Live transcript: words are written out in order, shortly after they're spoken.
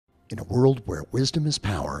In a world where wisdom is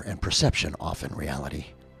power and perception often reality,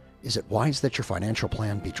 is it wise that your financial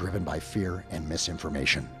plan be driven by fear and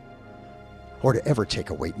misinformation? Or to ever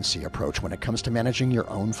take a wait-and-see approach when it comes to managing your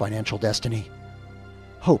own financial destiny?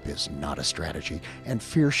 Hope is not a strategy, and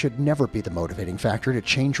fear should never be the motivating factor to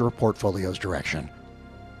change your portfolio's direction.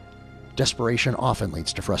 Desperation often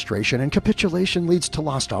leads to frustration, and capitulation leads to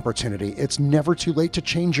lost opportunity. It's never too late to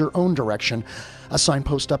change your own direction. A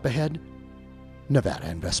signpost up ahead? Nevada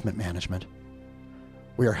Investment Management.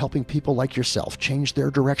 We are helping people like yourself change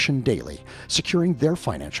their direction daily, securing their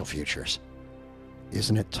financial futures.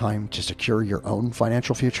 Isn't it time to secure your own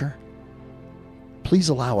financial future? Please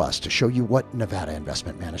allow us to show you what Nevada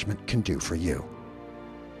Investment Management can do for you.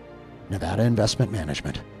 Nevada Investment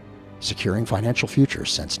Management, securing financial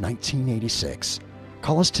futures since 1986.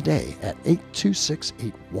 Call us today at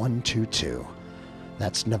 826-8122.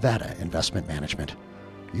 That's Nevada Investment Management,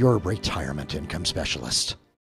 your retirement income specialist.